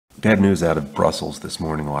Bad news out of Brussels this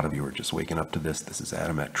morning. A lot of you are just waking up to this. This is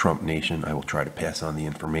Adam at Trump Nation. I will try to pass on the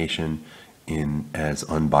information in as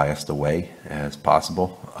unbiased a way as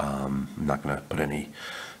possible. I'm not going to put any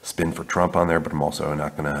spin for Trump on there, but I'm also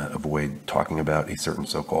not going to avoid talking about a certain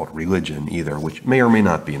so-called religion either, which may or may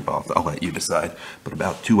not be involved. I'll let you decide. But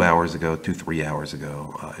about 3 hours ago,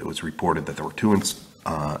 it was reported that there were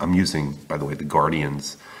I'm using, by the way, the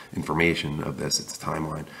Guardian's information of this. It's a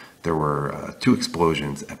timeline. There were 2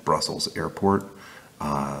 explosions at Brussels airport.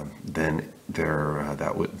 The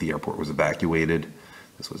airport was evacuated.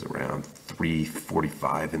 This was around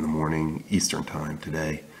 3:45 in the morning Eastern time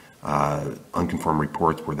today. Unconfirmed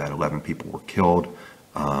reports were that 11 people were killed.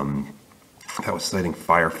 That was citing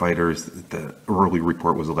firefighters. The early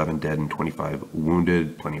report was 11 dead and 25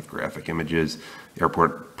 wounded. Plenty of graphic images. The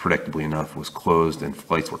airport, predictably enough, was closed and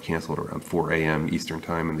flights were canceled around 4 a.m. Eastern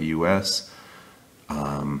time in the U.S.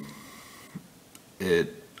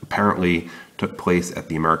 It apparently took place at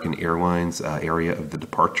the American Airlines area of the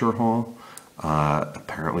departure hall.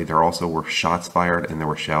 Apparently there also were shots fired and there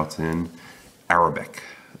were shouts in Arabic.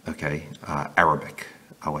 Okay, Arabic.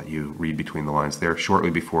 I'll let you read between the lines there.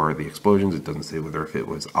 Shortly before the explosions, it doesn't say whether if it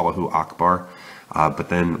was Allahu Akbar, but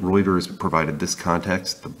then Reuters provided this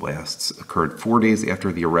context. The blasts occurred 4 days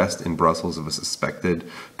after the arrest in Brussels of a suspected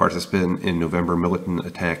participant in November militant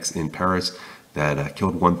attacks in Paris that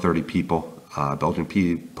killed 130 people. Belgian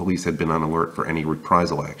police had been on alert for any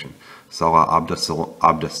reprisal action. Salah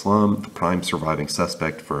Abdeslam, the prime surviving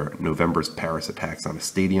suspect for November's Paris attacks on a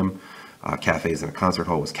stadium, cafes, and a concert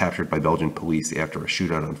hall, was captured by Belgian police after a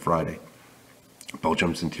shootout on Friday.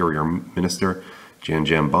 Belgium's Interior Minister Jan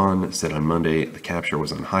Jambon said on Monday the capture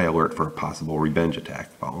was on high alert for a possible revenge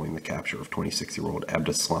attack following the capture of 26-year-old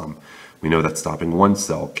Abdeslam. We know that stopping one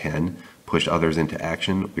cell can push others into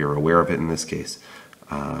action. We are aware of it in this case.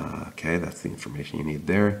 Okay, that's the information you need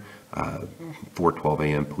there. 4:12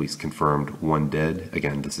 a.m. police confirmed 1 dead.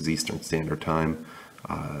 Again, this is Eastern Standard Time.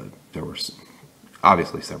 There were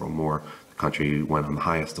obviously several more. The country went on the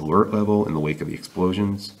highest alert level in the wake of the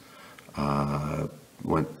explosions.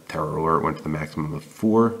 Terror alert went to the maximum of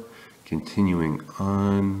 4. Continuing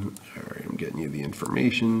on, all right, I'm getting you the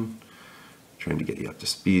information, trying to get you up to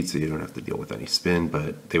speed so you don't have to deal with any spin,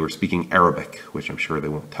 but they were speaking Arabic, which I'm sure they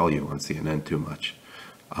won't tell you on CNN too much.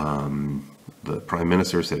 The Prime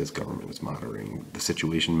Minister said his government is monitoring the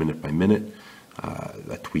situation minute by minute.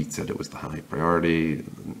 That tweet said it was the high priority.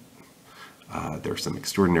 There's some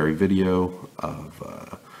extraordinary video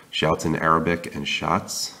of shouts in Arabic and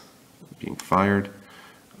shots being fired.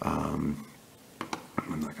 I'm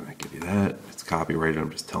not going to give you that. It's copyrighted. I'm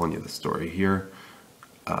just telling you the story here.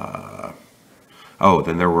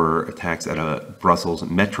 Then there were attacks at a Brussels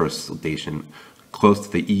metro station close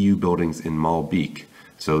to the EU buildings in Molenbeek.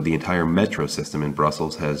 So the entire metro system in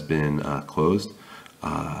Brussels has been closed.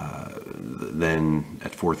 Then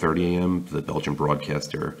at 4:30 a.m., the Belgian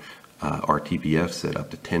broadcaster RTBF said up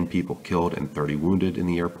to 10 people killed and 30 wounded in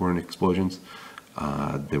the airport explosions.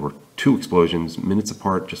 There were 2 explosions minutes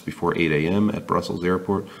apart just before 8 a.m. at Brussels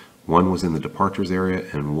airport. One was in the departures area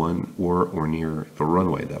and one or near the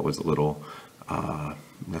runway. That was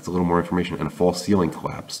that's a little more information. And a false ceiling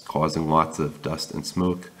collapsed, causing lots of dust and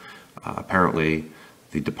smoke. Apparently,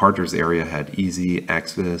 the departures area had easy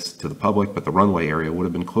access to the public, but the runway area would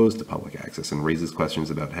have been closed to public access, and raises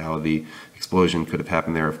questions about how the explosion could have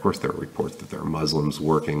happened there. Of course, there are reports that there are Muslims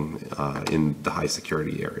working in the high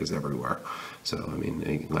security areas everywhere. So, I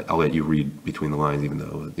mean, I'll let you read between the lines, even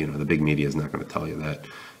though, the big media is not going to tell you that.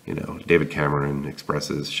 David Cameron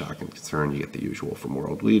expresses shock and concern. You get the usual from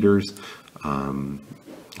world leaders.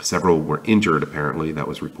 Several were injured, apparently. That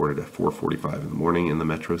was reported at 4:45 in the morning in the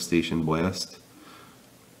metro station blast.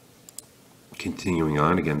 Continuing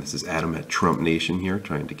on, again, this is Adam at Trump Nation here,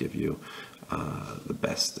 trying to give you the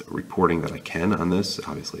best reporting that I can on this.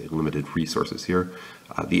 Obviously, limited resources here.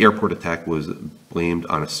 The airport attack was blamed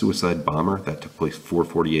on a suicide bomber that took place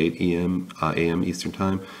 4:48 a.m. Eastern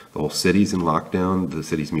Time. The whole city's in lockdown. The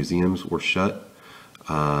city's museums were shut.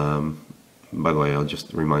 By the way, I'll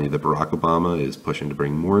just remind you that Barack Obama is pushing to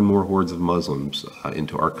bring more and more hordes of Muslims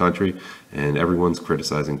into our country, and everyone's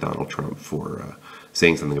criticizing Donald Trump for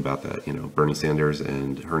saying something about that. Bernie Sanders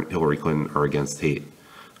and Hillary Clinton are against hate.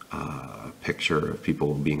 Picture of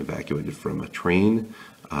people being evacuated from a train.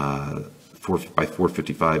 By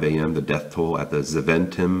 4:55 a.m., the death toll at the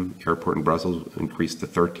Zaventem airport in Brussels increased to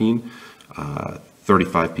 13.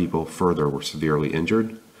 35 people further were severely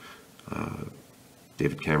injured.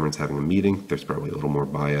 David Cameron's having a meeting. There's probably a little more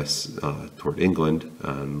bias toward England,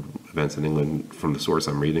 events in England from the source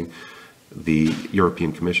I'm reading. The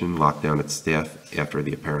European Commission locked down its staff after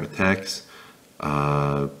the apparent attacks.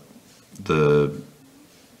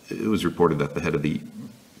 it was reported that the head of the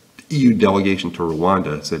EU delegation to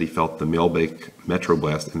Rwanda said he felt the Melbek metro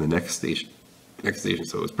blast in the next station,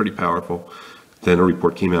 so it was pretty powerful. Then a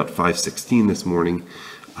report came out 5:16 this morning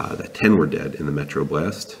that 10 were dead in the metro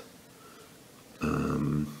blast.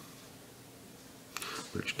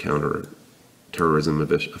 There's counter-terrorism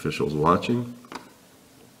officials watching.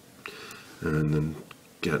 And then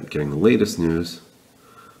getting the latest news,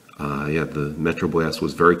 the metro blast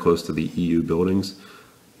was very close to the EU buildings.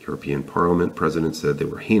 European Parliament president said they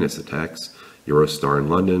were heinous attacks. Eurostar in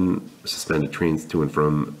London suspended trains to and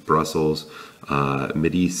from Brussels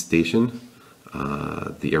Midi station.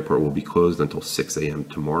 The airport will be closed until 6 a.m.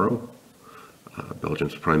 tomorrow.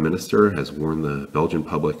 Belgium's prime minister has warned the Belgian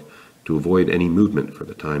public to avoid any movement for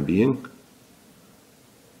the time being.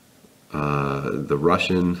 The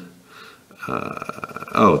Russian...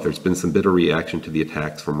 there's been some bitter reaction to the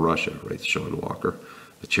attacks from Russia, writes Sean Walker.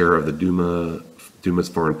 The chair of the Duma's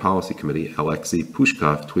Foreign Policy Committee, Alexei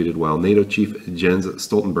Pushkov, tweeted, while NATO chief Jens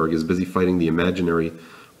Stoltenberg is busy fighting the imaginary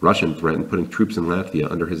Russian threat and putting troops in Latvia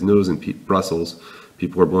under his nose in Brussels,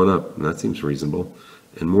 people are blown up, and that seems reasonable.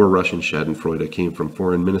 And more Russian schadenfreude came from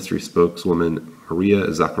Foreign Ministry spokeswoman Maria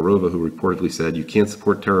Zakharova, who reportedly said, you can't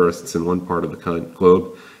support terrorists in one part of the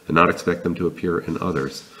globe and not expect them to appear in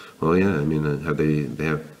others. Well, yeah, I mean,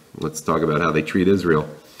 let's talk about how they treat Israel.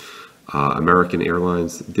 American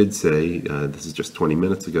Airlines did say, this is just 20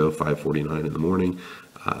 minutes ago, 5:49 in the morning,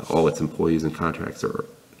 all its employees and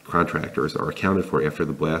contractors are accounted for after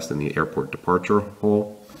the blast in the airport departure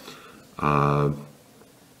hall.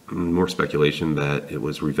 More speculation that it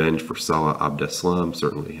was revenge for Salah Abdeslam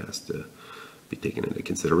certainly has to be taken into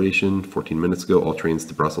consideration. 14 minutes ago, all trains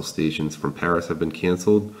to Brussels stations from Paris have been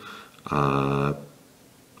canceled.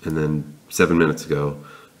 And then 7 minutes ago,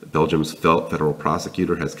 Belgium's federal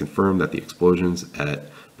prosecutor has confirmed that the explosions at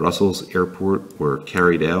Brussels airport were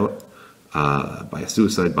carried out by a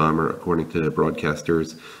suicide bomber, according to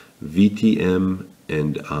broadcasters VTM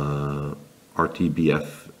and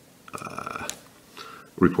RTBF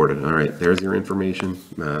reported. All right, there's your information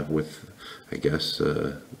with, I guess,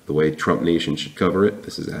 the way Trump Nation should cover it.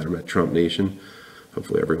 This is Adam at Trump Nation.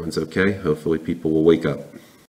 Hopefully everyone's okay. Hopefully people will wake up.